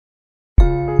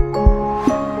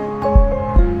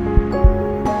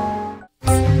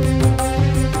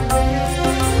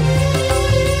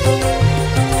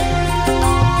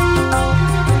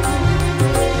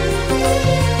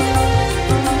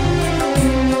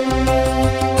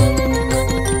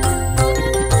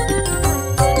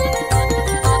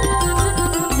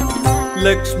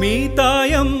லக்ஷ்மி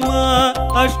தாயம்மா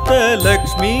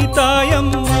அஷ்டலக்ஷ்மி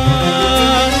தாயம்மா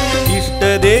இஷ்ட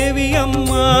தேவி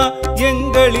அம்மா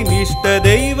எங்களின் இஷ்ட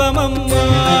தெய்வம் அம்மா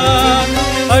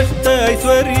அஷ்ட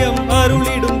ஐஸ்வர்யம்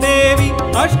அருளிடும் தேவி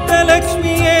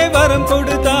அஷ்டலக்ஷ்மியே வரம்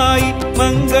கொடுத்தாய்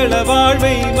மங்கள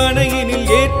வாழ்வை மனையினில்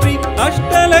ஏற்றி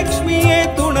அஷ்டலக்ஷ்மியே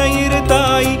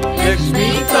துணையிருத்தாய் லக்ஷ்மி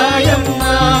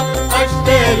தாயம்மா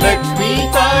அஷ்டலக்ஷ்மி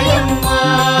தாயம்மா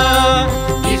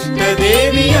இஷ்ட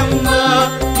தேவி அம்மா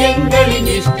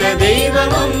எங்களின் இஷ்ட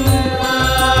தெய்வம் அம்மா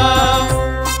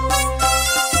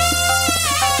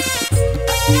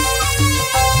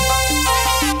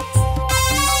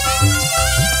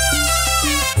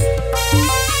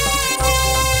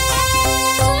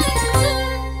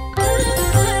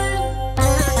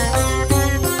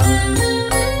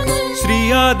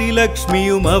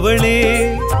ஆதிலக்ஷ்மியும் அவளே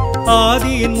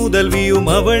ஆதியின் முதல்வியும்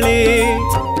அவளே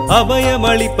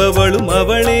அபயமளிப்பவளும்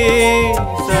அவளே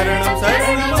சரணம்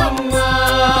சரணம் அம்மா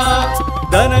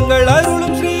தனங்கள்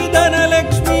அருளும் ஸ்ரீ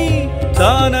தனலக்ஷ்மி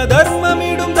தான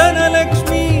தர்மமிடும்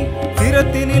தனலக்ஷ்மி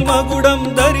சிரத்தினில் மகுடம்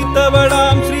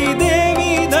தரித்தவளாம்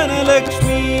ஸ்ரீதேவி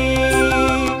தனலக்ஷ்மி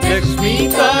லக்ஷ்மி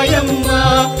தாயம்மா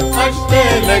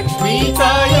அஷ்டலக்ஷ்மி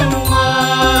தாயம்மா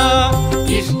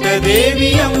இஷ்ட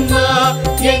தேவி அம்மா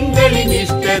எங்களின்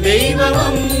இஷ்ட தெய்வம்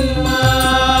அம்மா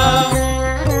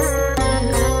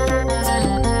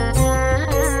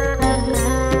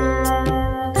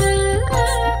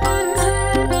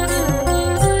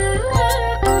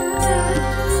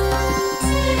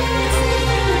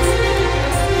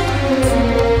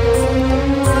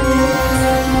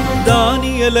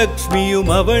தானியலக்ஷ்மியும்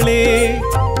அவளே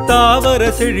தாவர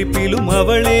செழிப்பிலும்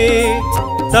அவளே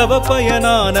தவ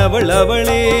பயனானவள்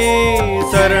அவளே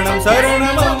சரணம்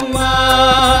சரணம் அம்மா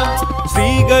ஸ்ரீ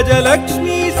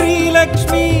கஜலக்ஷ்மி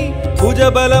ஸ்ரீலக்ஷ்மி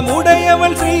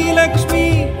புஜபலமுடையவள் ஸ்ரீலக்ஷ்மி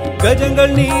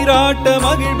கஜங்கள் நீராட்ட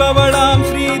மகிழ்பவளாம்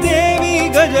ஸ்ரீதேவி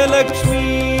கஜலக்ஷ்மி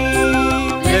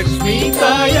லக்ஷ்மி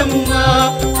தாயம்மா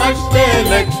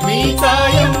அஷ்டலக்ஷ்மி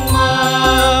தாயம்மா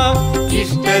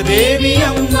இஷ்ட தேவி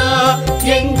அம்மா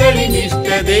எங்களின் இஷ்ட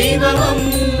தெய்வம்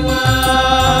அம்மா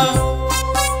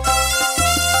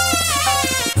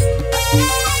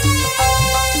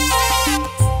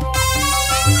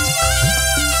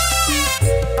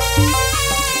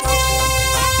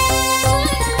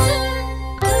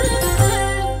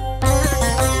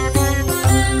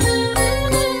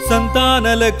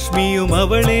சந்தானலக்ஷ்மியும்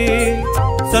அவளே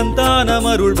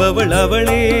சந்தானமருள்பவள்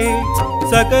அவளே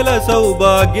சகல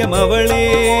சௌபாகியம் அவளே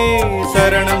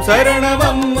சரணம் சரணம்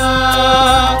அம்மா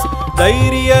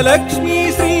தைரியலக்ஷ்மி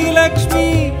ஸ்ரீலக்ஷ்மி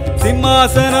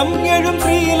சிம்மாசனம் எழும்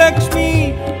ஸ்ரீலக்ஷ்மி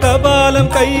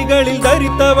கபாலம் கைகளில்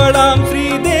தரித்தவளாம்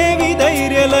ஸ்ரீதேவி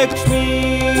தைரியலக்ஷ்மி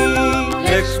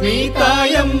லக்ஷ்மி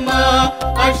தாயம்மா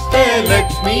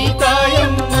அஷ்டலக்ஷ்மி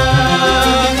தாயம்மா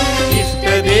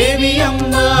இஷ்ட தேவி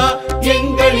அம்மா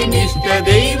எங்களின் இஷ்ட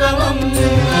தெய்வம் அம்மா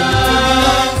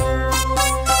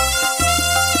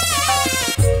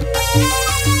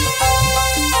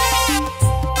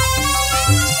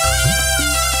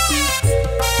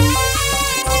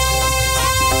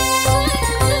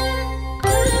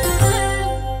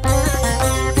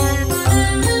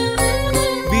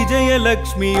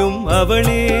விஜயலக்ஷ்மியும்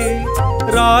அவளே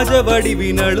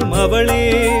ராஜவடிவினளும் அவளே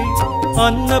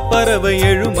அன்ன பறவை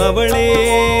எழும் அவளே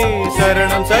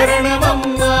சரணம் சரணம்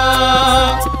அம்மா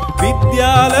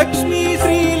வித்யாலக்ஷ்மி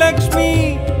ஸ்ரீலக்ஷ்மி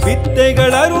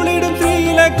வித்தைகள் அருளிடும்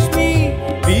ஸ்ரீலக்ஷ்மி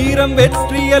வீரம்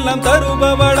வெற்றியெல்லாம்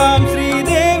தருபவளாம்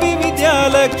ஸ்ரீதேவி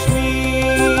வித்யாலக்ஷ்மி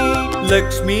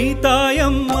லக்ஷ்மி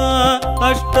தாயம்மா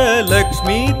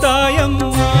அஷ்டலக்ஷ்மி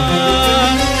தாயம்மா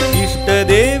இஷ்ட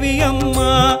தேவி அம்மா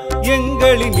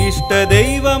எங்களின் இஷ்ட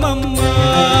தெய்வம் அம்மா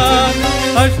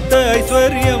அஷ்ட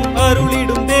ஐஸ்வர்யம்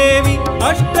அருளிடும் தேவி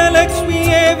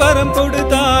அஷ்டலக்ஷ்மியே வரம்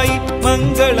கொடுத்தாய்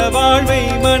மங்கள வாழ்வை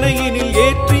மனையினில்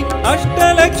ஏற்றி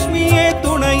அஷ்டலக்ஷ்மியே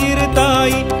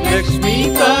துணையிருத்தாய் லக்ஷ்மி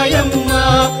தாயம்மா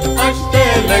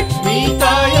அஷ்டலக்ஷ்மி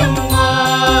தாயம்மா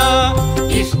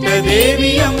இஷ்ட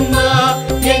தேவி அம்மா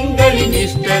எங்களின்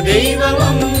இஷ்ட தெய்வம்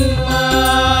அம்மா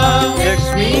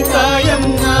லக்ஷ்மி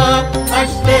தாயம்மா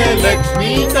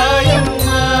அஷ்டலக்ஷ்மி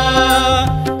தாயம்மா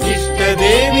இஷ்ட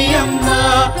தேவி அம்மா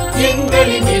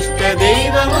எங்களின் இஷ்ட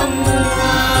தெய்வம் அம்மா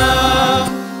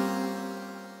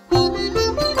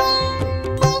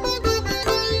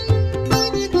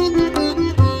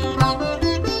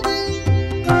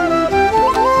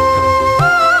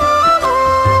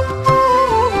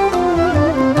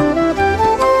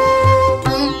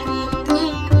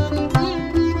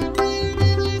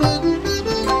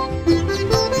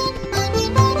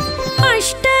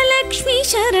அஷ்டலக்ஷ்மி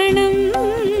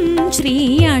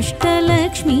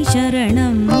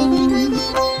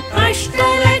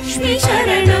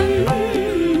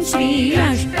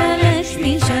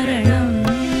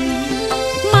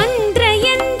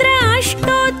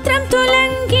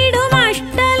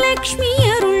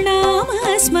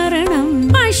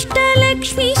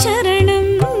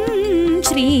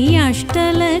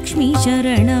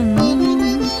शरणम्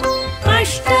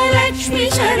अष्टलक्ष्मी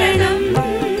शरणं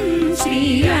श्री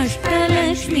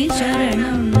अष्टलक्ष्मी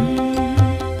शरणम्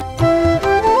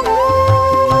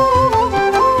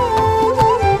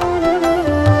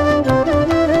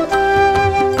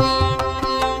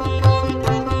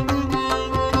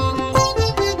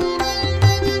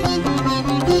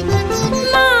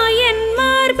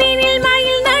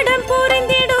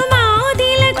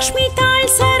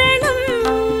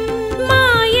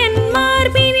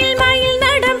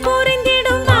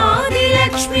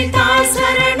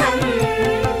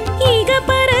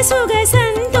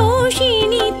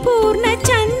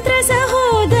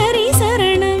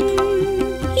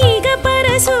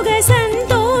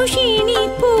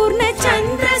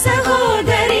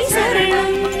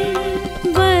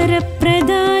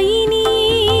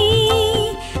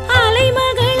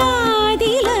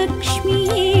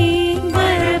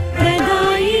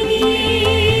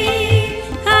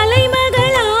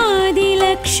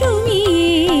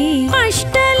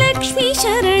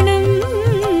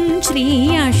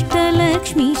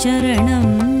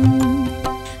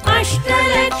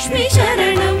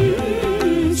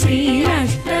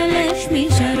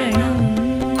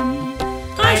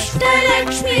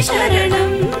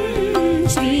शरणं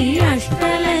श्री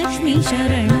अष्टलक्ष्मी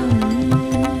शरणम्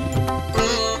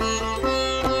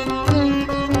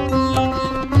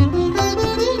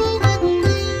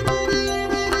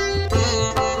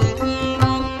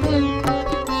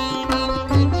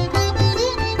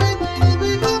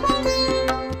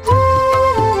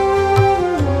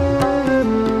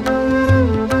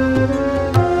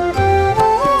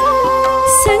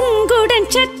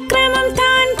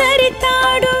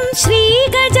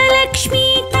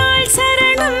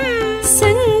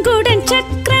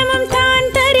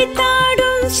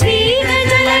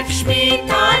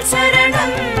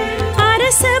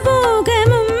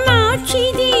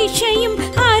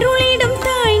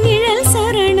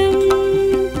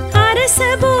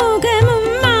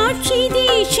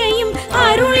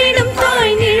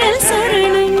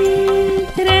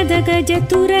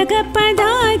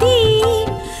गजतुरगपदादि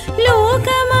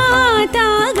लोकमाता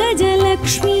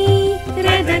गजलक्ष्मी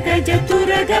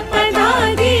रदगजतुरगपदादि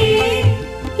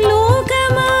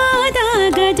लोकमाता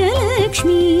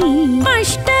गजलक्ष्मी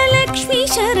अष्टलक्ष्मी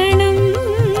शरणं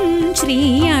श्री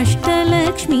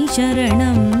अष्टलक्ष्मी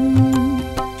शरणम्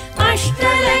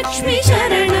अष्टलक्ष्मी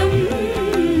शरणं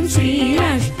श्री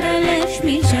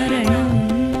अष्टलक्ष्मी शरणम्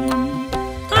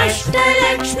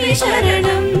अष्टलक्ष्मी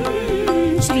शरणं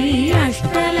श्री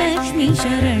अष्टलक्ष्मी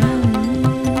शरणम्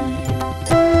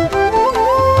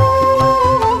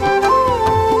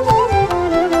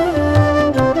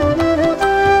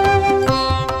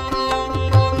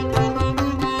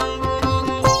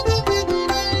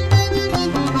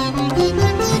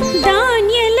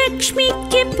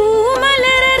धान्यलक्ष्मीक्के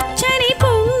पूमलरर्चने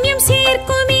पुण्यं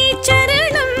सेर्कुमे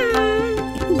चरणं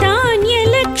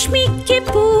धान्यलक्ष्मीक्के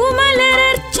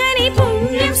पूमलरर्चने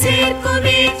पुण्यं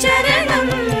सेर्कुमे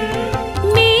चरणं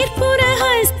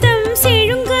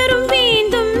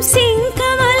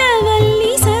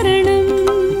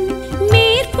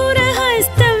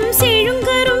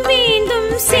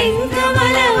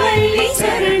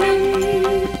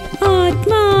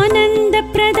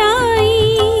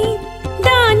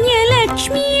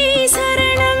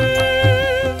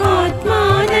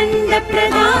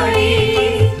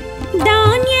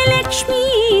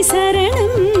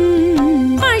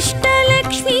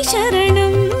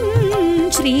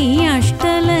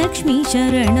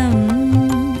शरणं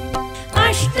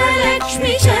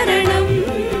अष्टलक्ष्मी शरणं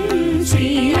श्री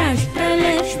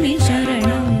अष्टलक्ष्मी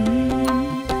शरणम्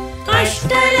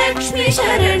अष्टलक्ष्मी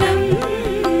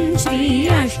शरणं श्री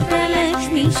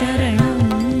अष्टलक्ष्मी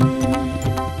शरणम्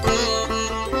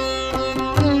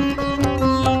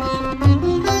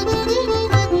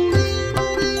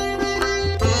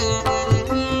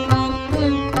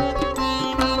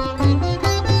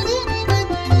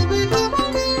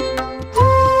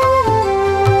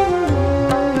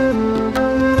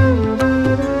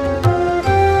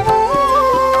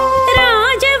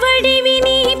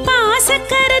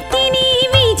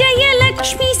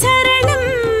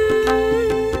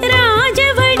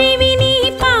राजवडिविनी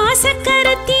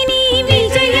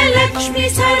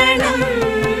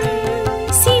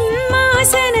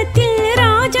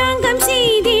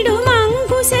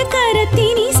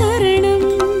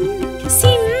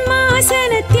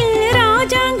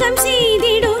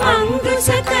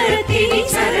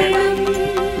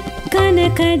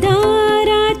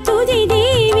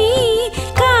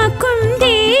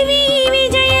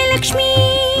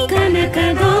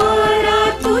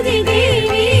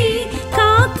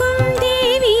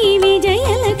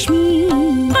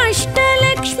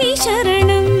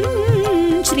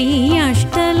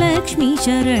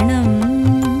शरणम्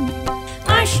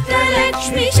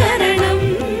अष्टलक्ष्मी शरणम्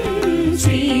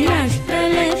श्री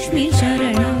अष्टलक्ष्मी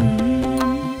शरणम्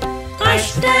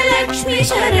अष्टलक्ष्मी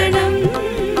शरणम्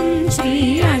श्री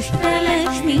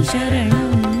अष्टलक्ष्मी शरणम्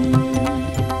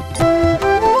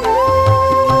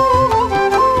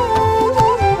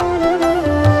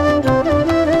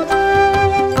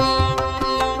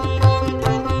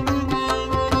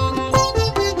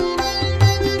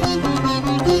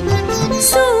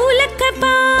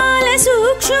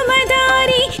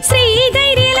सूक्ष्मधारी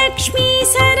श्रीधैर्यलक्ष्मी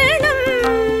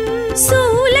शरणम्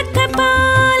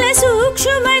सूलकपाल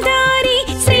सूक्ष्मधारी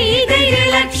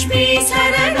श्रीधैर्यलक्ष्मी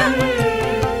शरणम्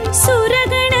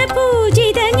सुरगण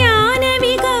पूजित ज्ञान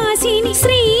विकासिनी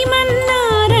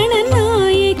श्रीमन्नारायण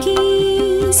नायकी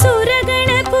सुरगण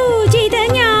पूजित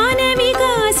ज्ञान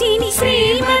विकासिनी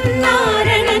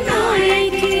श्रीमन्नारायण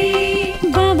नायकी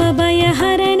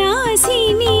भवभयहरनाशिनी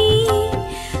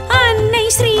अन्नै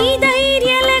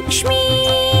श्रीधैर्यलक्ष्मी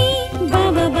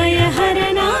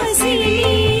भवभयहरनाशिनी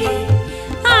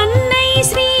अन्नै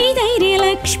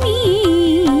श्रीधैर्यलक्ष्मी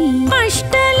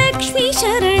अष्टलक्ष्मी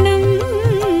शरणम्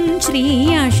श्री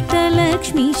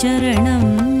अष्टलक्ष्मी शरणम्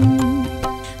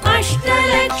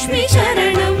अष्टलक्ष्मी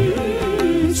शरणम्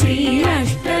श्री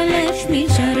अष्टलक्ष्मी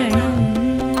शरणम्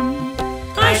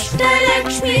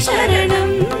अष्टलक्ष्मी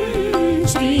शरणम्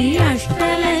श्री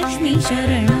अष्टलक्ष्मी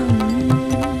शरणम्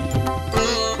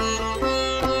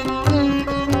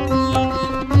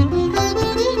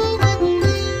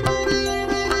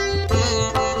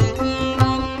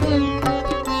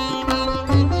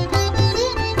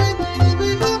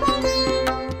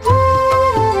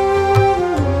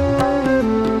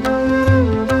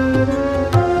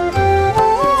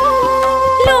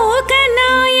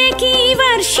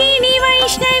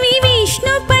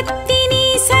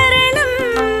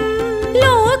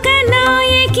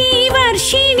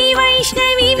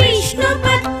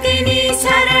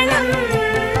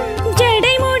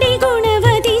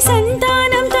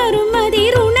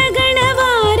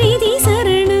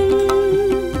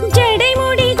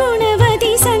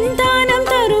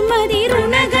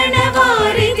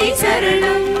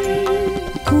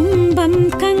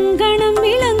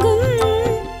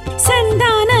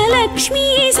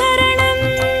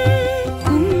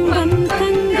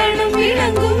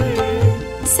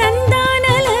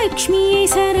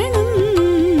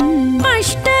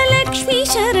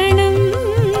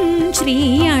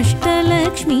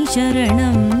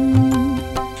शरणम्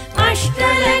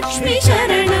अष्टलक्ष्मी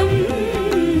शरणम्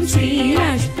श्री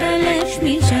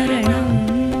अष्टलक्ष्मी शरणम्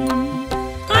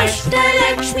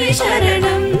अष्टलक्ष्मी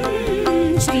शरणम्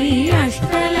श्री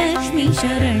अष्टलक्ष्मी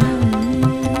शरणम्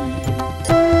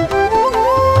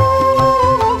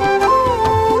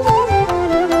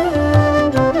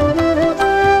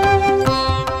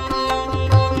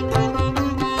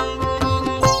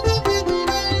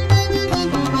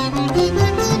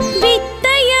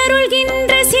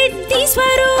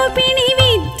स्वरूपिणी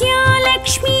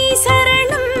विद्यालक्ष्मी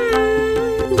शरणम्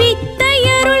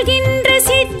विद्यरुळ्गिன்ற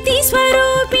सिद्धि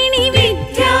स्वरूपिणी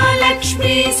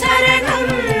विद्यालक्ष्मी शरणम्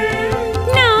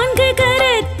नाன்கு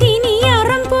கரத்தினி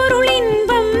அறம்பொருள்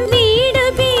இன்பம் வீடு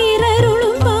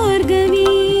பேரருளும் பார்கவி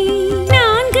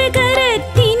நான்கு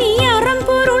கரத்தினி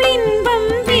அறம்பொருள் இன்பம்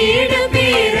வீடு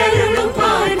பேரருளும்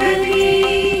பார்கவி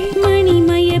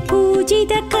மணிமய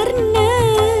பூஜித கர்ண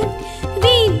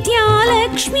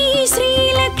विद्यालक्ष्मी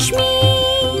श्रीलक्ष्मी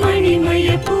मणिमय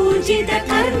पूजित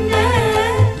कर्ण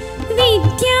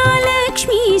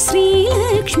विद्यालक्ष्मी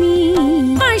श्रीलक्ष्मी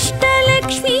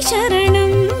अष्टलक्ष्मी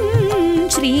शरणम्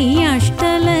श्री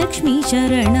अष्टलक्ष्मी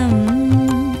शरणम्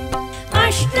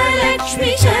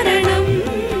अष्टलक्ष्मी शरणम्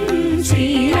श्री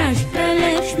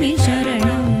अष्टलक्ष्मी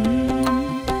शरणम्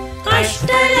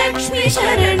अष्टलक्ष्मी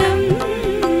शरणम्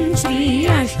श्री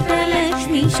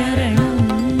अष्टलक्ष्मी शरणम्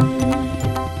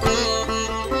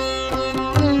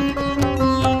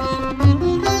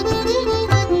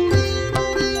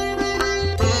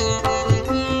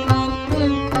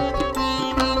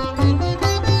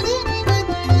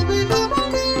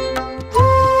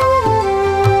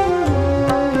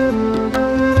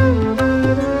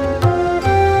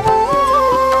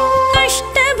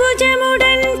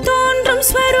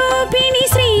स्वरूपिणी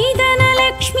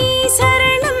श्रीधनलक्ष्मी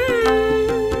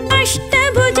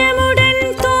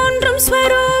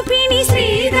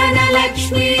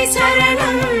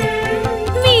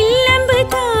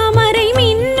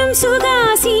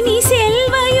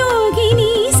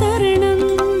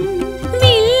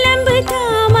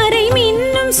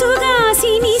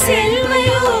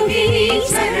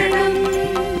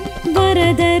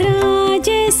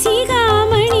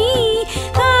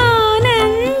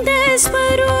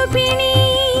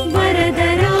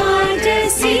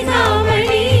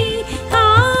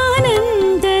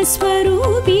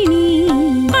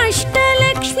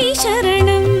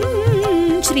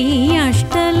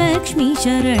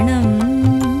शरणम्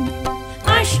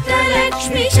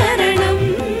अष्टलक्ष्मी शरणम्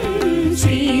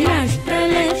श्री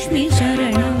अष्टलक्ष्मी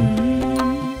शरणम्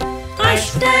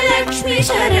अष्टलक्ष्मी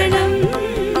शरणम्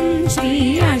श्री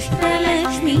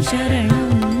अष्टलक्ष्मी शरणम्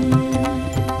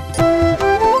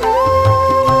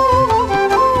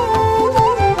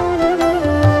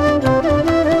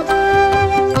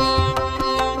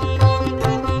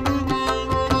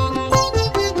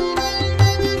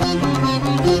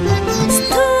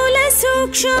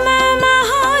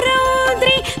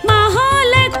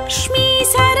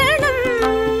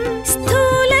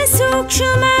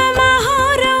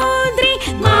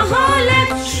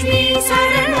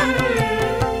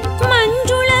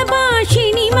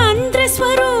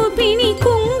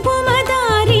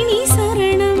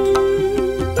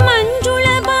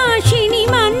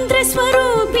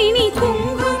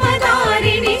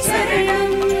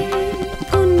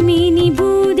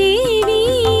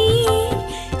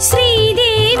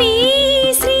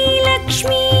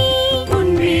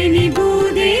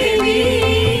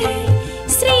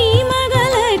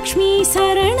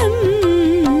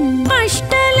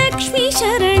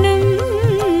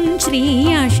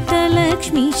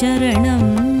शरणम्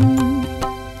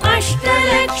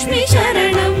अष्टलक्ष्मी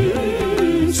शरणम्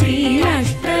श्री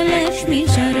अष्टलक्ष्मी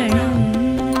शरणम्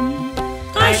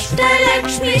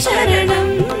अष्टलक्ष्मी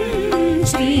शरणम्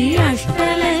श्री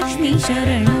अष्टलक्ष्मी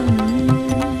शरणम्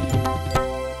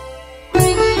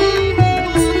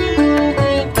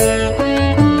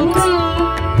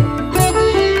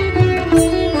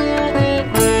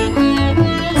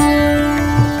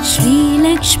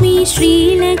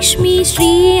श्रीलक्ष्मी श्री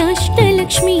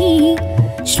अष्टलक्ष्मी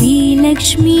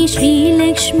श्रीलक्ष्मी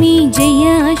श्रीलक्ष्मी जय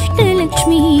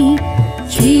अष्टलक्ष्मी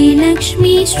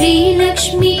श्रीलक्ष्मी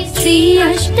श्रीलक्ष्मी श्री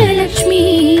अष्टलक्ष्मी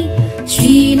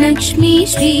श्रीलक्ष्मी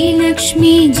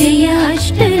श्रीलक्ष्मी जय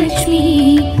अष्टलक्ष्मी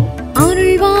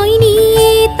अरुள்வாய்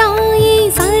நீயே தாயே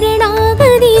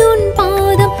சரணாகதி உன்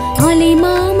பாதம் அலை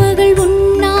மாமகள்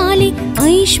உன்னாலே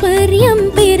ஐஸ்வர்யம்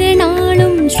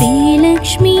பெறநாளும்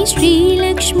श्रीलक्ष्मी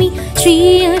श्रीलक्ष्मी श्री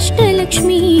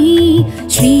अष्टलक्ष्मी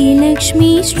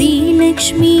श्रीलक्ष्मी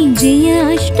श्रीलक्ष्मी जय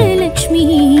अष्टलक्ष्मी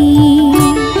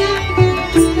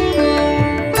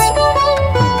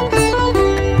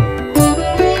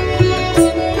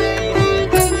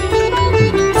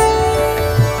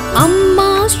अम्मा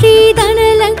श्री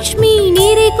धनलक्ष्मी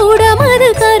निरे कुडमद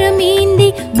करमेंदी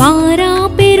वारा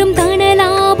पेरुम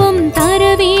धनलाभम तर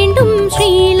वेंडुम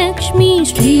श्रीलक्ष्मी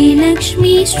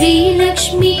श्रीलक्ष्मी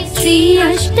श्रीलक्ष्मी श्री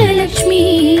अष्टलक्ष्मी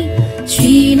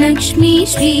श्रीलक्ष्मी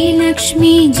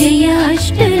श्रीलक्ष्मी जय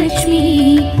अष्टलक्ष्मी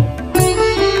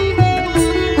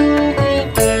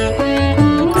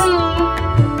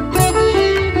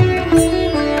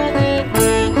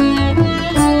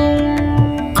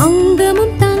अंगमुम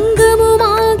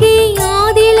तंगमुमागे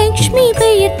आदिलक्ष्मी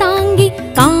पेयर तांगी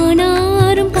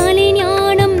कानारुम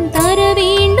कलिஞானம் தர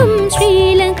வேண்டும்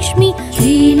श्रीलक्ष्मी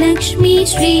श्रीलक्ष्मी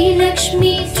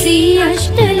श्रीलक्ष्मी श्री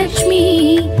अष्टलक्ष्मी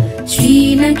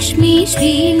श्रीलक्ष्मी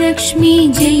श्रीलक्ष्मी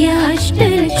जय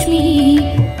अष्टलक्ष्मी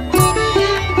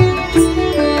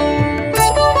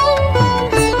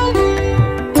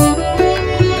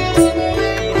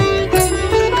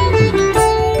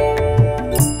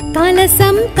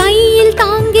कलसम கையில்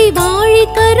தாங்கி வாழை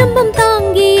கரும்பும்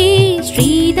தாங்கி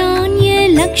ஸ்ரீதான்ய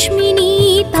லக்ஷ்மினி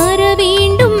தர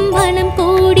வேண்டும் வலம்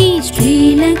கோடி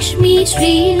श्रीलक्ष्मी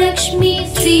श्रीलक्ष्मी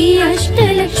श्री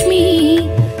अष्टलक्ष्मी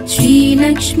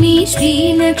श्रीलक्ष्मी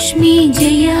श्रीलक्ष्मी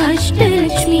जय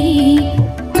अष्टलक्ष्मी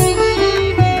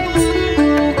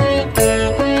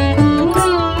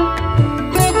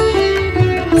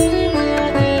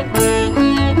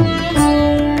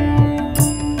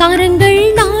கரங்கள்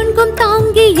நான்கும்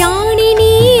தாங்கி யானை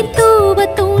நீர் தூவ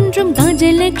தோன்றும்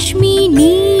கஜலக்ஷ்மி நீ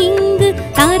இங்கு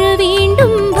தர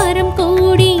வேண்டும் வரம்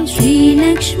கோடி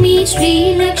श्रीलक्ष्मी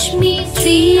श्रीलक्ष्मी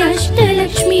श्री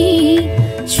अष्टलक्ष्मी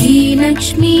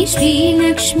श्रीलक्ष्मी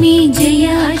श्रीलक्ष्मी जय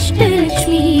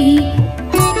अष्टलक्ष्मी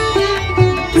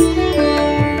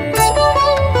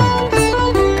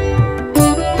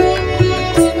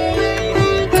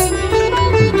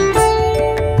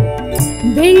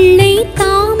வெள்ளை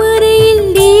தாமரையில்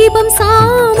தீபம்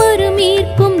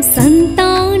சாமரமேற்கும்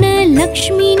சந்தான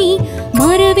லக்ஷ்மினி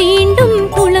மர வேண்டும்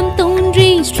குலம் தோன்றி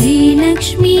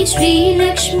श्रीलक्ष्मी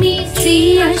श्रीलक्ष्मी श्री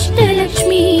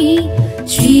अष्टलक्ष्मी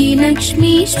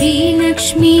श्रीलक्ष्मी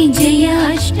श्रीलक्ष्मी जय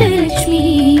अष्टलक्ष्मी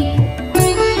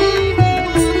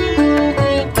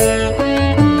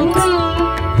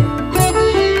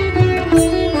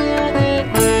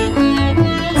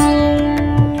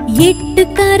எட்டு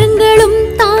கரங்களும்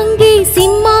தாங்கி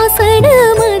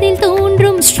சிம்மாசனம் அதில்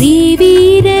தோன்றும் ஸ்ரீ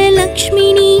வீர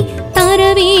லக்ஷ்மினி தர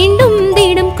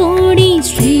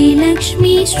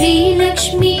Sri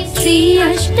Lakshmi, Sri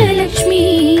Asta Lakshmi,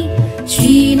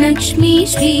 Sri Lakshmi,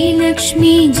 Sri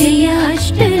Lakshmi, Jaya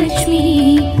Asta Lakshmi.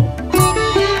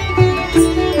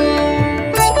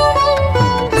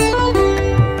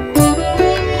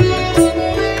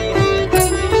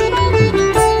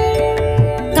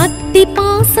 கத்தி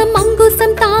பாசம்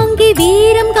அங்குசம் தாங்கி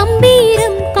வீரம்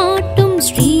கம்பீரம் காட்டும்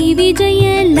ஸ்ரீ விஜய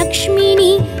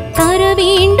லக்ஷ்மினி தர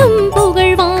வேண்டும்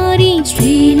புகழ்வாரி.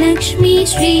 ஸ்ரீ லக்ஷ்மி,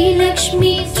 ஸ்ரீ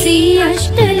லக்ஷ்மி, ஸ்ரீ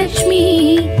அஷ்ட லக்ஷ்மி,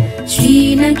 ஸ்ரீ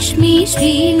லக்ஷ்மி,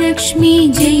 ஸ்ரீ லக்ஷ்மி,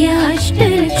 ஜெய அஷ்ட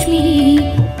லக்ஷ்மி.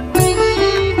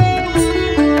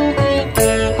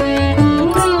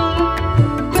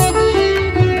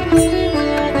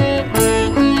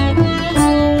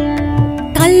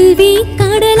 கல்வி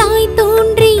கடலாய்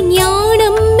தோன்றி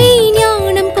ஞானம் மெய்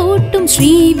ஞானம் கோட்டும்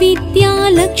ஸ்ரீ வித்யா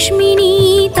லக்ஷ்மினி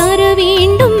தர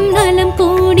வேண்டும் நலம்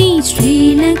கோடி. ஸ்ரீ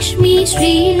லக்ஷ்மி,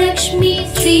 ஸ்ரீ லக்ஷ்மி,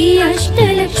 ஸ்ரீ அஷ்ட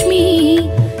லக்ஷ்மி,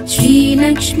 ஸ்ரீ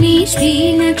லக்ஷ்மி, ஸ்ரீ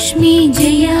லக்ஷ்மி,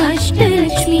 ஜெய அஷ்ட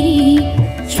லக்ஷ்மி.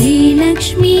 ஸ்ரீ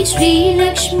லக்ஷ்மி, ஸ்ரீ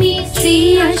லக்ஷ்மி, ஸ்ரீ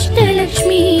அஷ்ட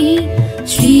லக்ஷ்மி,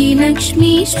 ஸ்ரீ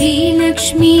லக்ஷ்மி, ஸ்ரீ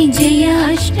லக்ஷ்மி, ஜெய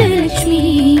அஷ்ட லக்ஷ்மி.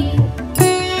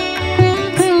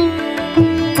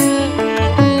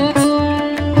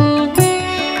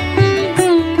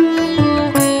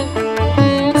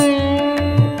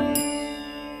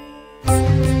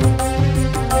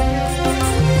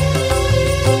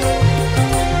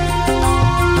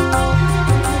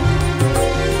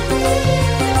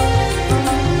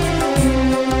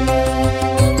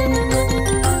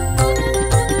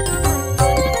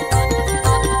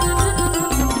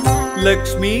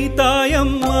 லக்ஷ்மி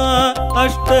தாயம்மா,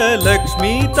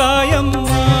 அஷ்டலக்ஷ்மி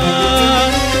தாயம்மா,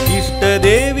 இஷ்ட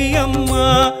தேவி அம்மா,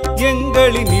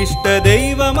 எங்களின் இஷ்ட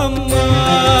தெய்வம் அம்மா.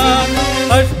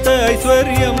 அஷ்ட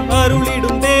ஐஸ்வர்யம்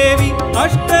அருளிடும் தேவி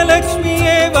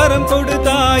அஷ்டலக்ஷ்மியே வரம்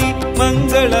கொடுத்தாய்.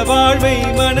 மங்கள வாழ்வை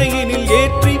மனையினில்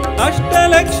ஏற்றி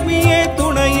அஷ்டலக்ஷ்மியே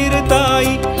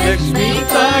துணையிருத்தாய். லக்ஷ்மி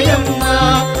தாயம்மா,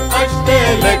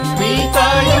 அஷ்டலக்ஷ்மி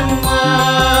தாயம்மா,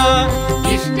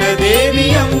 இஷ்ட தேவி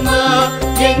அம்மா,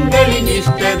 எங்களின்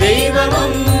இஷ்ட தெய்வம்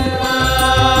அம்மா.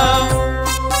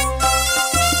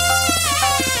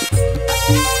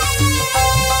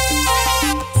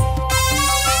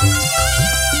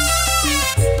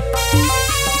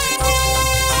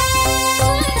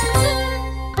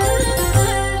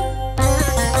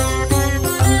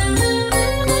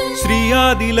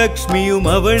 ஸ்ரீயாதிலக்ஷ்மியும்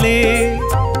அவளே,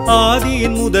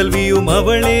 ஆதியின் முதல்வியும்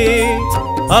அவளே,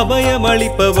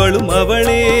 அபயமளிப்பவளும்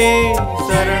அவளே.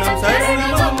 சரணம்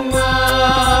சரணம் அம்மா.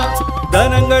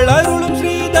 தனங்கள் அருளும்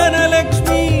ஸ்ரீ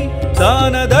தனலக்ஷ்மி,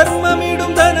 தான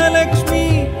தர்மமிடும் தனலக்ஷ்மி,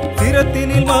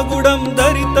 சிரத்தினில் மகுடம்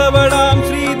தரித்தவளாம்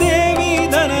ஸ்ரீதேவி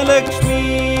தனலக்ஷ்மி.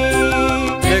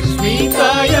 லக்ஷ்மி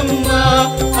தாயம்மா,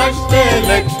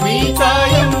 அஷ்டலக்ஷ்மி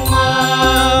தாயம்மா,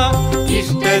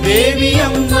 இஷ்ட தேவி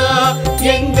அம்மா,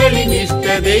 எங்களின்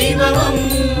இஷ்ட தெய்வம்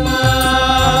அம்மா.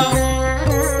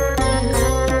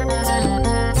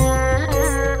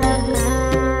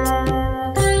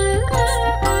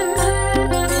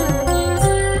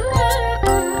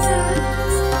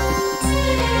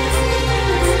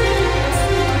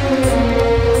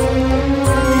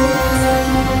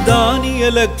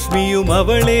 தானியலக்ஷ்மியும்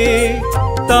அவளே,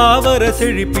 தாவர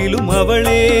செழிப்பிலும்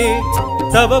அவளே,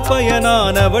 தவ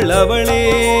பயனானவள் அவளே.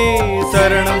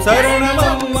 சரணம் சரணம்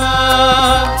அம்மா.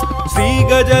 ஸ்ரீ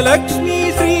கஜலக்ஷ்மி,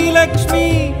 ஸ்ரீலக்ஷ்மி,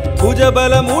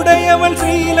 புஜபலமுடையவள்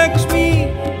ஸ்ரீலக்ஷ்மி,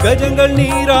 கஜங்கள்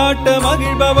நீராட்ட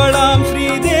மகிழ்பவளாம்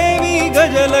ஸ்ரீதேவி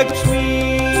கஜலக்ஷ்மி.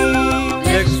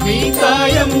 லக்ஷ்மி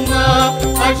தாயம்மா,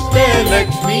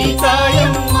 அஷ்டலக்ஷ்மி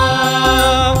தாயம்மா,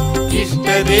 இஷ்ட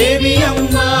தேவி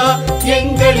அம்மா,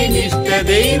 எங்களின் இஷ்ட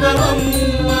தெய்வம்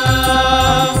அம்மா.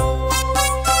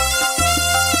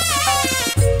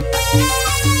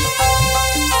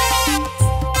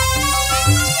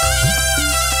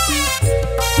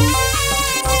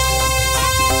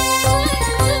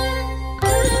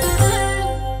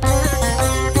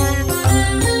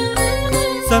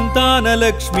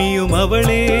 சந்தானலக்ஷ்மியும்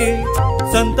அவளே,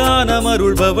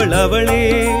 சந்தானமருள்பவள் அவளே,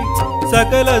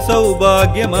 சகல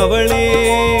சௌபாகியம் அவளே.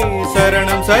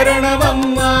 சரணம் சரணம்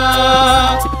அம்மா.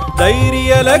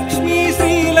 தைரியலக்ஷ்மி,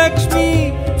 ஸ்ரீலக்ஷ்மி,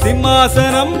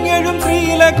 சிம்மாசனம் எழும்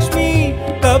ஸ்ரீலக்ஷ்மி,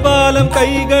 கபாலம்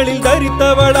கைகளில்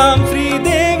தரித்தவளாம்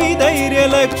ஸ்ரீதேவி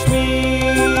தைரியலக்ஷ்மி.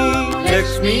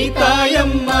 லக்ஷ்மி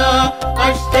தாயம்மா,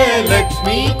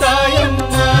 அஷ்டலக்ஷ்மி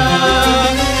தாயம்மா,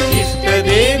 இஷ்ட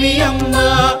தேவி அம்மா,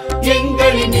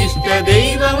 எங்களின் இஷ்ட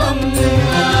தெய்வம் அம்மா.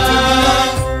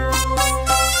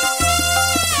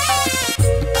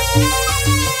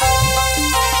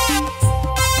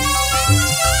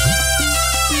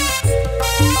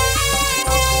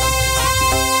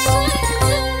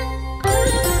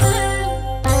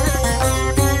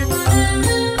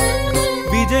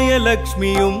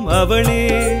 அஷ்டலக்ஷ்மியும் அவளே,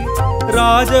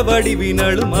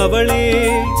 ராஜவடிவினளும்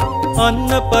அவளே,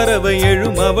 அன்ன பறவை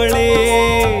எழும் அவளே.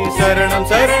 சரணம்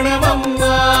சரணம்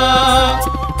அம்மா.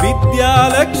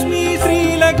 வித்யாலக்ஷ்மி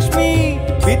ஸ்ரீலக்ஷ்மி,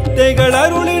 வித்தைகள்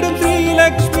அருளிடும்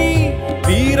ஸ்ரீலக்ஷ்மி,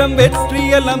 வீரம்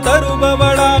வெற்றியெல்லாம்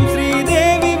தருபவளாம்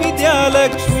ஸ்ரீதேவி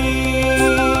வித்யாலக்ஷ்மி.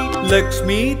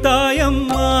 லக்ஷ்மி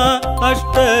தாயம்மா,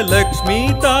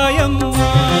 அஷ்டலக்ஷ்மி தாயம்மா,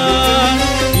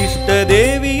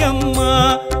 இஷ்டதேவி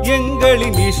அம்மா,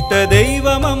 எங்களின் இஷ்ட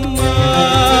தெய்வம் அம்மா.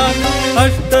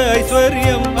 அஷ்ட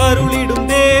ஐஸ்வர்யம் அருளிடும்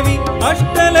தேவி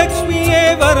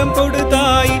அஷ்டலக்ஷ்மியே, வரம்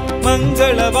கொடுத்தாய்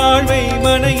மங்கள வாழ்வை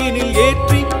மனையினில்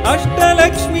ஏற்றி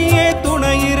அஷ்டலக்ஷ்மியே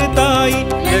துணையிரு தாய்.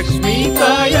 லக்ஷ்மி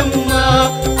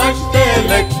தாயம்மா,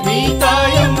 அஷ்டலக்ஷ்மி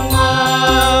தாயம்மா,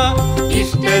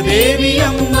 இஷ்ட தேவி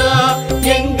அம்மா,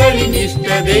 எங்களின்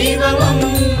இஷ்ட தெய்வம்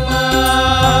அம்மா.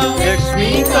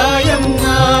 லக்ஷ்மி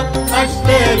தாயம்மா,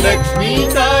 அஷ்டலக்ஷ்மி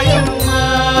தாயம்மா,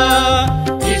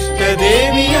 இஷ்ட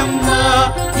தேவி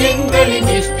அம்மா,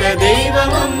 எங்களின் இஷ்ட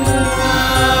தெய்வம் அம்மா.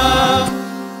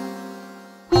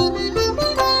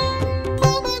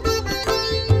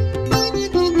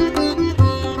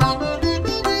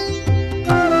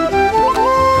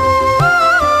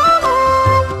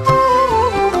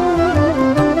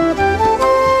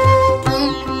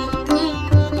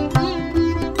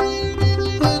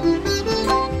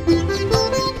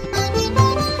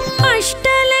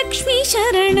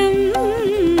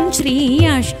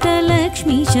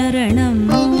 अष्टलक्ष्मी शरणम्,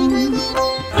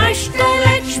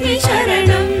 अष्टलक्ष्मी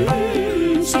शरणम्,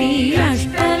 श्री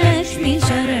अष्टलक्ष्मी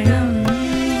शरणम्.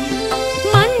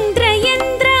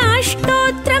 मन्त्रयन्त्र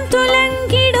अष्टोत्रं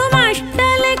तुलङ्गिडुम्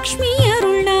अष्टलक्ष्मी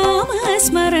अरुणाम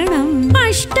स्मरणम्.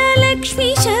 अष्टलक्ष्मी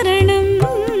शरणम्,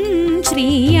 श्री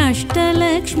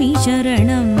अष्टलक्ष्मी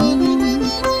शरणम्.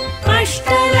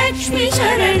 अष्टलक्ष्मी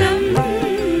शरणम्,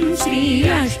 श्री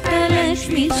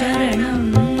अष्टलक्ष्मी शरणम्.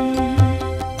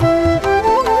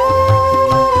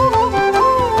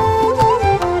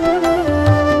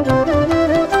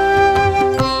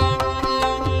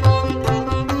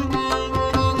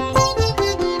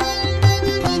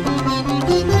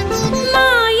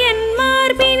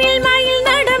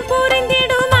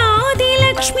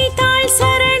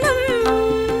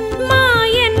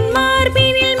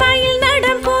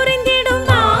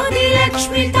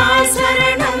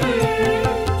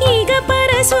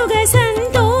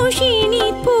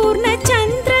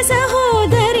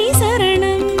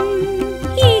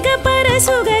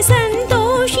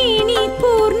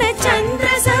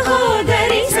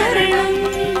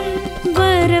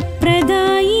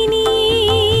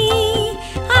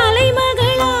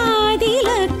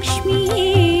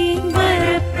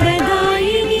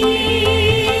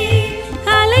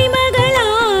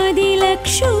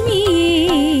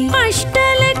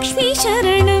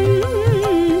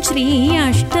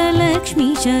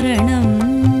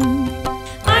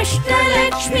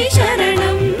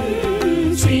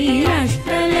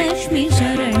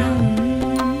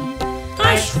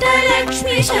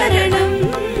 शरणं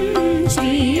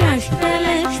श्री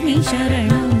अष्टलक्ष्मी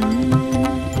शरणं.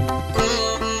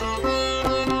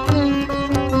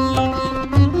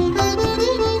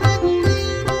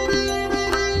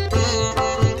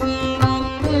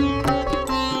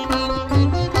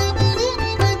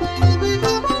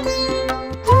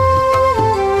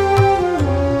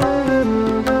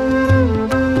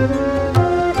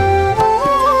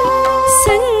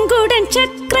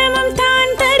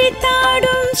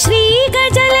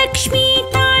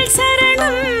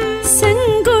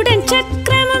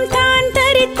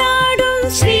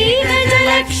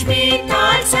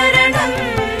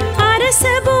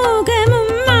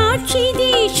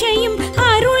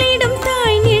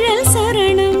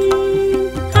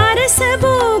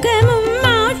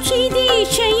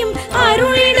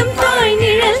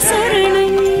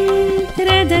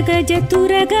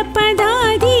 गजतुरगपदादि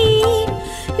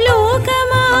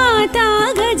लोकमाता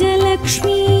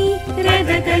गजलक्ष्मी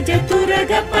रदगजतुरगपदादि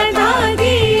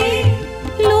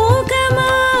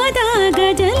लोकमाता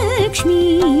गजलक्ष्मी.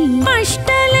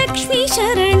 अष्टलक्ष्मी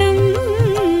शरणं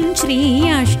श्री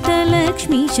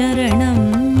अष्टलक्ष्मी शरणं.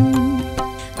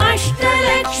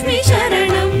 अष्टलक्ष्मी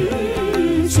शरणं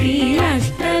श्री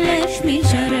अष्टलक्ष्मी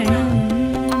शरणं.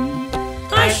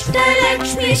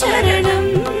 अष्टलक्ष्मी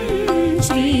शरणं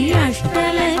श्री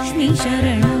अष्टलक्ष्मी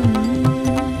शरणं.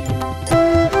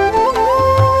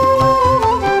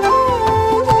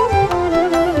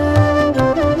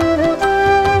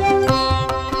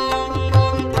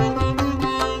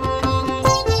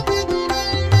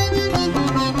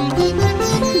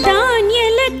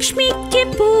 धान्यलक्ष्मीक्के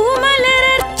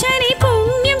पूमलरर्चने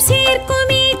पुण्यं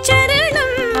सेर्कुमे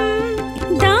चरणं.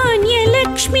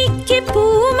 धान्यलक्ष्मी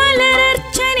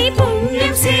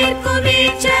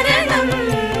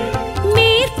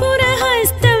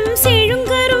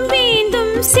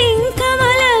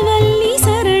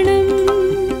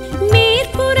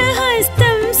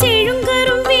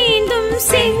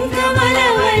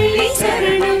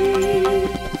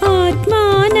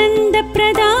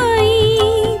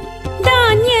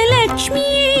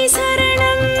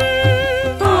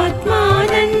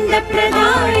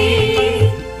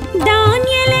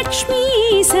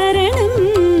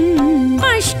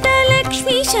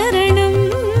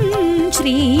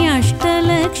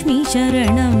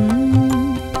शरणम्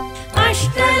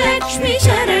अष्टलक्ष्मी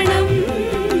शरणम्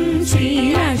श्री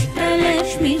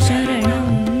अष्टलक्ष्मी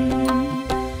शरणम्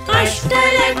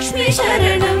अष्टलक्ष्मी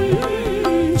शरणम्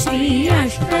श्री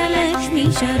अष्टलक्ष्मी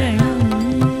शरणम्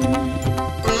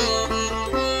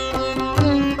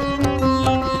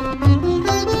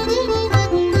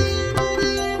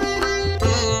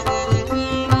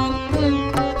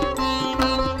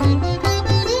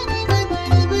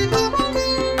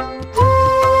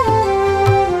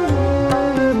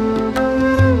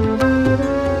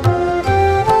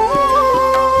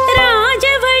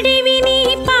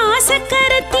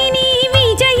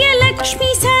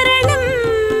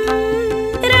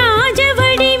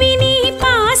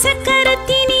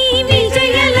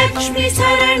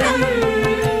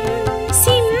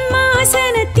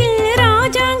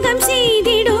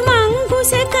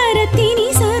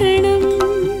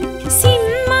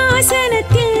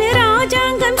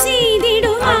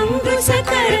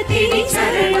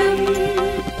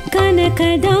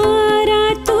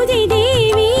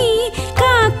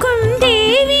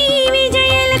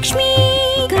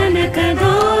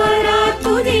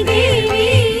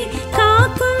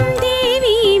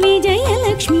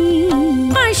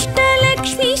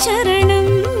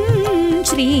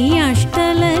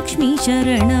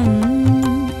शरणम्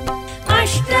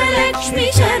अष्टलक्ष्मी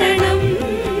शरणम्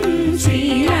श्री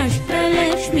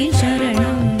अष्टलक्ष्मी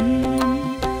शरणम्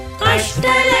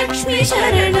अष्टलक्ष्मी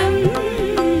शरणम्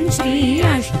श्री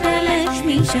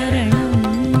अष्टलक्ष्मी शरणम्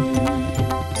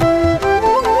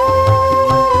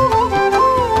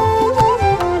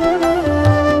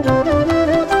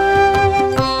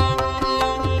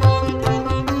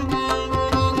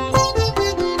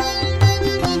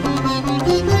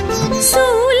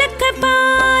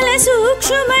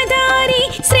सूक्ष्मधारी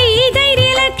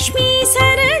श्रीधैर्यलक्ष्मी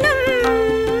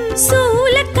शरणम्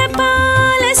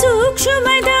सूलकपाल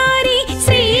सूक्ष्मधारी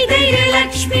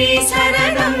श्रीधैर्यलक्ष्मी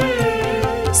शरणम्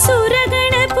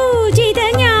सुरगण पूजित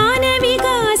ज्ञान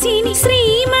विकासिनी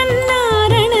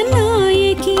श्रीमन्नारायण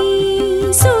नायकी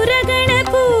सुरगण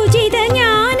पूजित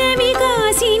ज्ञान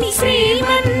विकासिनी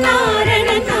श्रीमन्नारायण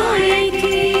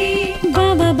नायकी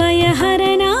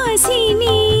भवभयहरनाशिनी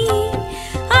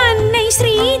अन्नै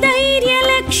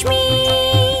श्रीधैर्यलक्ष्मी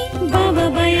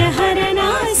भवभयहरनाशिनी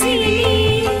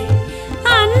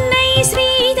अन्नै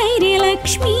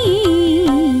श्रीधैर्यलक्ष्मी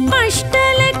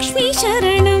अष्टलक्ष्मी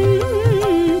शरणम्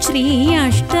श्री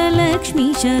अष्टलक्ष्मी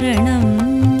शरणम्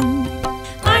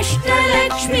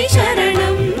अष्टलक्ष्मी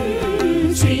शरणम्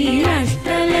श्री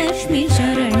अष्टलक्ष्मी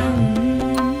शरणम्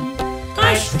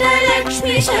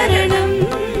अष्टलक्ष्मी शरणम्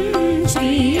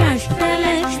श्री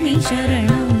अष्टलक्ष्मी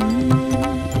शरणम्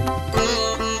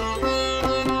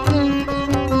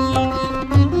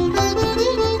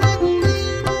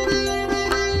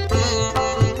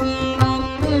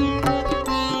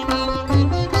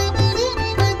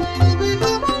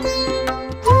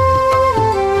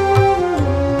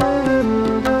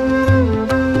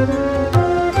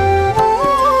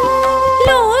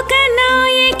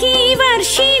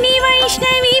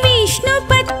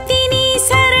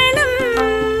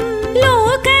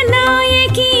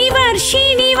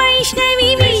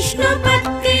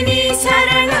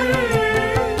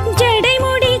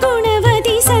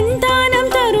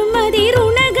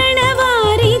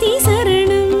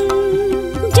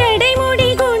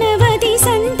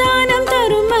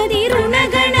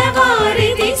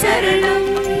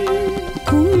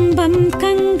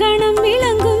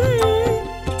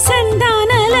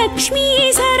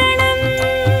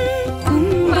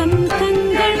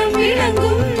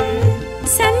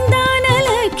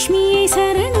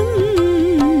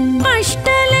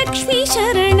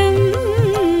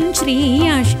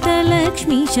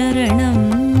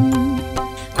शरणम्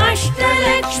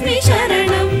अष्टलक्ष्मी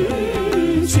शरणम्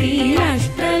श्री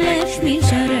अष्टलक्ष्मी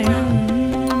शरणम्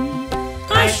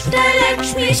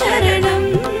अष्टलक्ष्मी शरणम्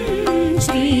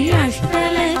श्री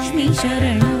अष्टलक्ष्मी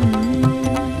शरणम्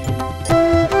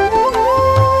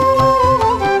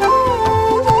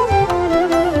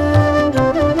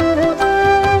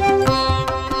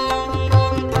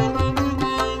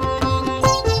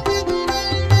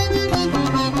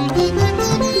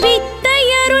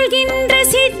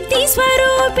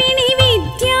स्वरूपिणी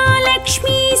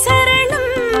विद्यालक्ष्मी शरणम्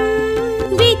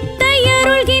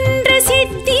वित्तयरुल्गिன்ற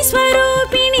सिद्धि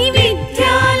स्वरूपिणी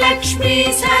विद्यालक्ष्मी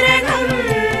शरणम्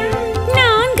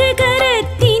நான்கு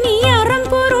கரத்தினி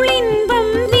அறம்பொருள்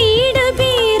இன்பம் வீடு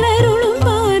பேரருளும்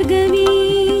பார்கவி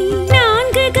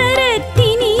நான்கு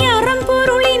கரத்தினி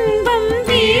அறம்பொருள் இன்பம்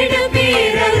வீடு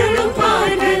பேரருளும்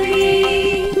பார்கவி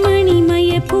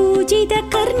மணிமய பூஜித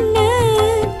கர்ண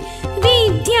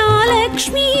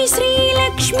विद्यालक्ष्मी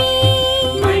श्रीलक्ष्मी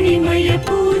मणिमय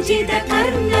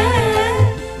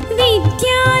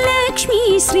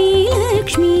श्री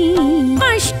लक्ष्मी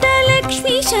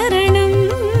अष्टलक्ष्मी शरणं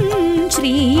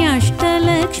श्री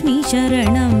अष्टलक्ष्मी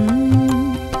शरणं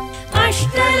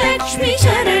अष्टलक्ष्मी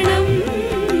शरणं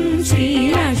श्री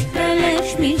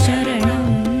अष्टलक्ष्मी शरणं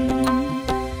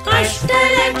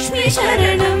अष्टलक्ष्मी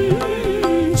शरणं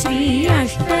श्री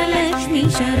अष्टलक्ष्मी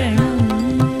शरणं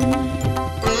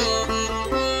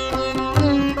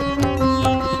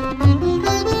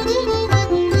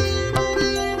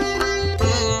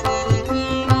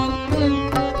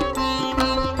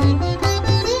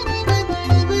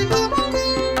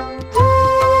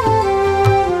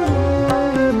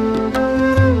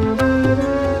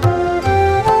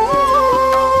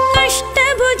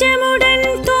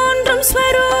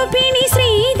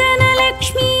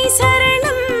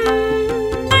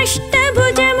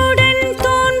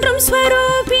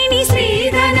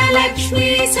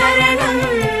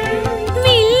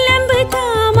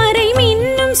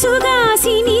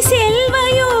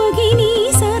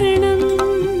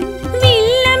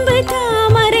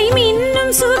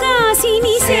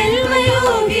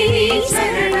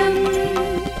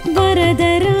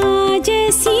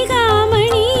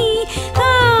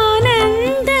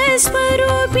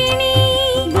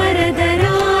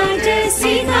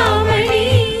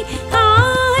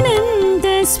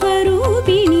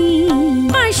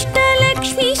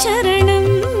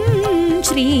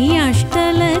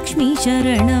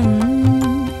शरणं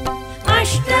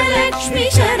अष्टलक्ष्मी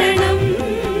शरणं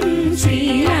श्री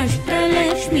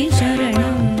अष्टलक्ष्मी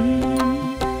शरणं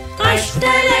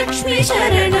अष्टलक्ष्मी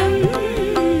शरणं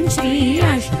श्री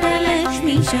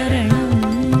अष्टलक्ष्मी शरणं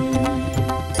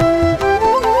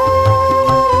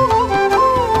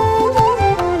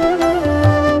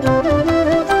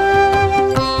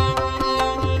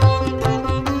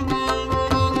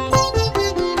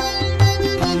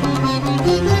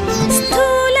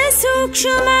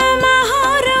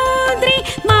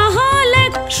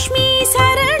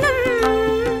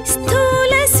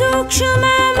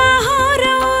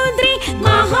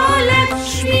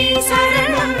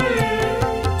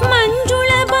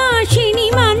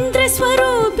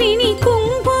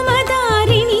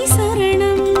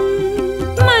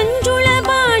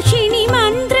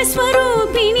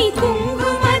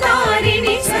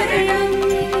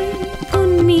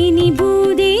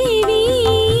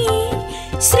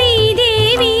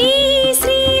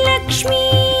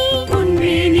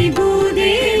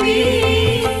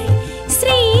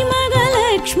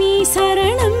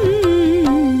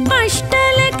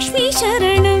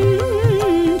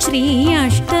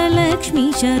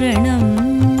शरणं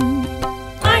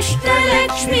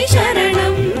अष्टलक्ष्मी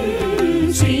शरणं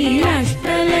श्री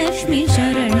अष्टलक्ष्मी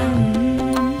शरणं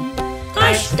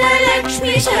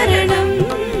अष्टलक्ष्मी शरणं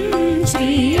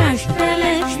श्री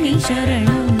अष्टलक्ष्मी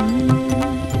शरणं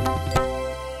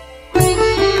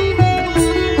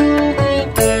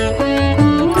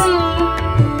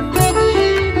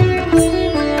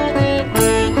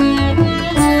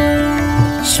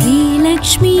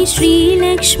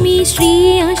श्रीलक्ष्मी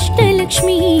श्री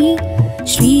अष्टलक्ष्मी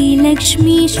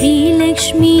श्रीलक्ष्मी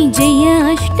श्रीलक्ष्मी जय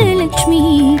अष्टलक्ष्मी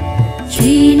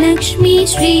श्रीलक्ष्मी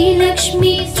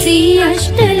श्रीलक्ष्मी श्री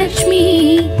अष्टलक्ष्मी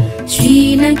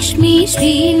श्रीलक्ष्मी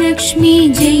श्रीलक्ष्मी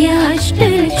जय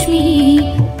अष्टलक्ष्मी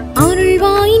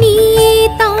अरुள்வாய் நீயே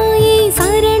தாயே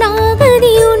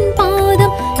சரணாகதி உன்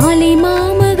பாதம் அலை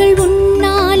மாமகள்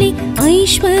உன்னாலே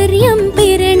ஐஸ்வர்யம்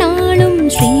பெறநாளும்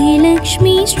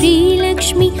श्रीलक्ष्मी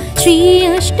श्रीलक्ष्मी श्री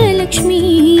अष्टलक्ष्मी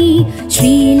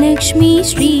श्रीलक्ष्मी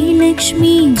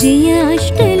श्रीलक्ष्मी जय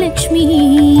अष्टलक्ष्मी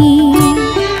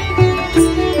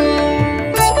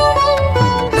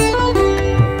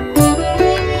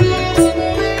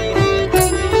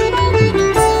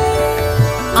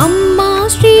अम्मा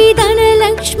श्री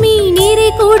धनलक्ष्मी निरे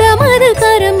कुडमது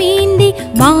கரமேந்தி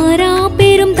வாரா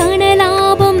பெரும்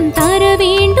தனலாபம் தர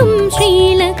வேண்டும்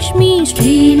श्रीलक्ष्मी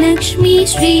श्रीलक्ष्मी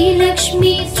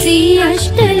श्रीलक्ष्मी श्री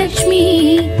अष्टलक्ष्मी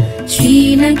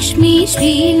श्रीलक्ष्मी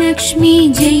श्रीलक्ष्मी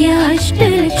जय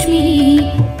अष्टलक्ष्मी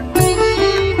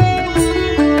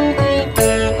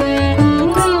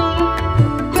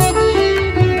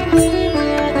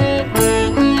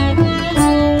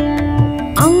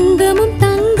अंगमुम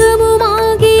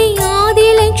तंगमुमागे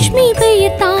आदिलक्ष्मी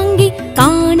பெயர் தாங்கி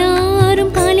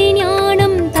காணாரும்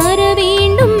கலைஞானம் தர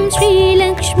வேண்டும்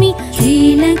श्रीलक्ष्मी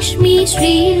श्रीलक्ष्मी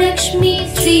श्रीलक्ष्मी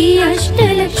श्री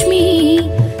अष्टलक्ष्मी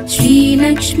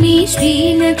श्रीलक्ष्मी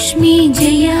श्रीलक्ष्मी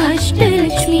जय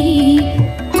अष्टलक्ष्मी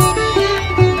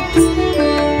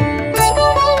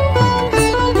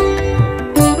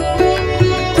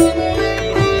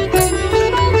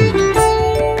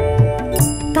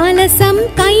कलसम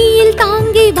கையில்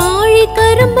தாங்கி வாழை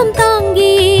கரும்பும்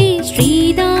தாங்கி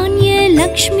ஸ்ரீதான்ய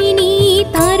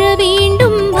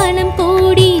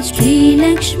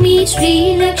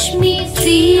Sri Lakshmi,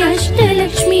 Sri Asta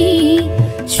Lakshmi,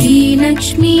 Sri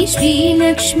Lakshmi, Sri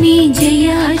Lakshmi,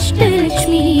 Jaya Asta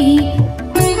Lakshmi.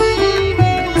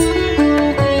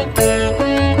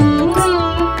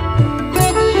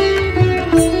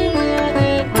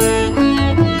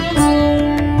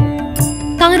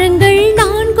 கரங்கள்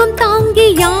நான்கும் தாங்கி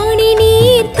யானை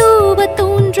நீர் தூவ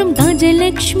தோன்றும்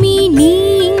கஜலக்ஷ்மி நீ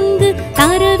இங்கு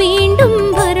தர வேண்டும்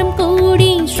வரம்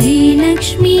கோடி. ஸ்ரீ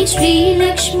லக்ஷ்மி, ஸ்ரீ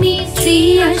லக்ஷ்மி, ஸ்ரீ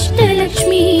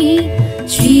அஷ்டலக்ஷ்மி,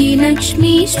 ஸ்ரீ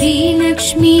லக்ஷ்மி, ஸ்ரீ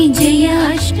லக்ஷ்மி, ஜெய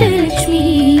அஷ்டலக்ஷ்மி.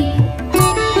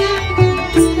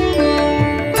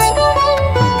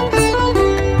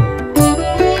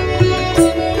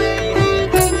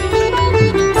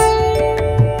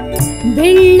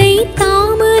 வெள்ளை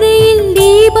தாமரையில்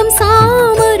தீபம்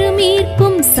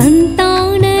சாமரமேற்கும்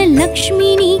சந்தான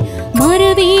லக்ஷ்மினி மற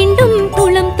வேண்டும்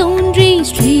குளம் தோன்றி.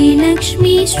 ஸ்ரீ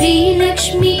லக்ஷ்மி, ஸ்ரீ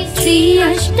லக்ஷ்மி, ஸ்ரீ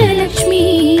அஷ்டலக்ஷ்மி,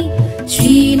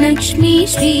 ஸ்ரீ லக்ஷ்மி,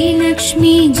 ஸ்ரீ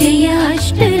லக்ஷ்மி, ஜெய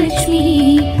அஷ்டலக்ஷ்மி.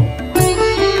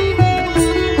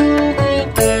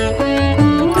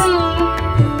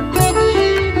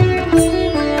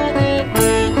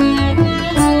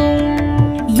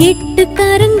 எட்டு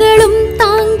கரங்களும்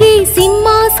தாங்கி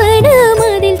சிம்மாசனம்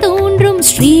அதில் தோன்றும்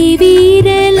ஸ்ரீ வீர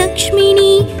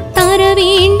லக்ஷ்மினி தர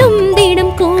வேண்டும்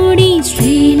திடம் கோடி.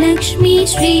 ஸ்ரீ லக்ஷ்மி,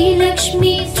 ஸ்ரீ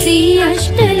லக்ஷ்மி, ஸ்ரீ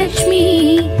அஷ்டலக்ஷ்மி,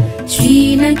 ஸ்ரீ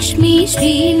லக்ஷ்மி,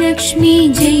 ஸ்ரீ லக்ஷ்மி,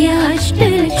 ஜெய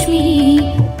அஷ்டலக்ஷ்மி.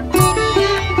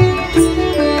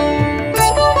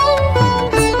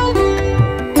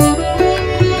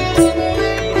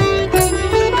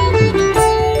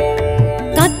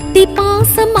 கத்தி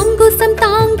பாசம் அங்குசம்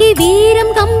தாங்கி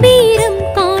வீரம் கம்பீரம்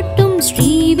காட்டும் ஸ்ரீ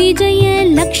விஜய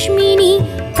லக்ஷ்மினி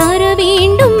தர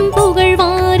வேண்டும்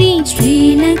புகழ்வாரி. ஸ்ரீ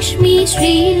லக்ஷ்மி,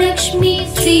 ஸ்ரீ லக்ஷ்மி,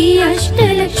 ஸ்ரீ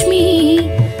அஷ்டலக்ஷ்மி,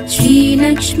 ஸ்ரீ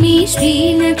லக்ஷ்மி, ஸ்ரீ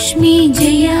லக்ஷ்மி,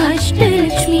 ஜெய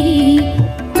அஷ்டலக்ஷ்மி.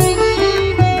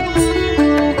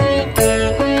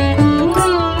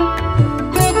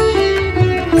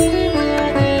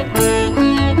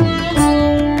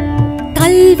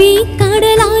 கல்வி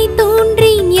கடலாய்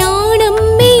தோன்றி ஞானம்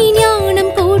மெய்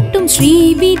ஞானம் கோட்டும் ஸ்ரீ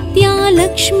வித்யா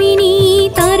லக்ஷ்மினி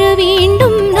தர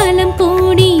வேண்டும் நலம்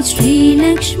கோடி. ஸ்ரீ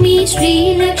லக்ஷ்மி, ஸ்ரீ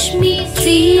லக்ஷ்மி,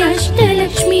 ஸ்ரீ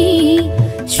அஷ்டலக்ஷ்மி,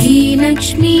 ஸ்ரீ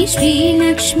லக்ஷ்மி, ஸ்ரீ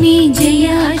லக்ஷ்மி, ஜெய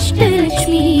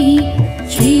அஷ்டலக்ஷ்மி.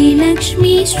 ஸ்ரீ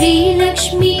லக்ஷ்மி, ஸ்ரீ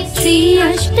லக்ஷ்மி, ஸ்ரீ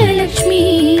அஷ்டலக்ஷ்மி,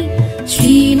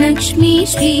 ஸ்ரீ லக்ஷ்மி,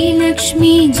 ஸ்ரீ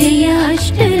லக்ஷ்மி, ஜெய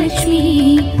அஷ்டலக்ஷ்மி.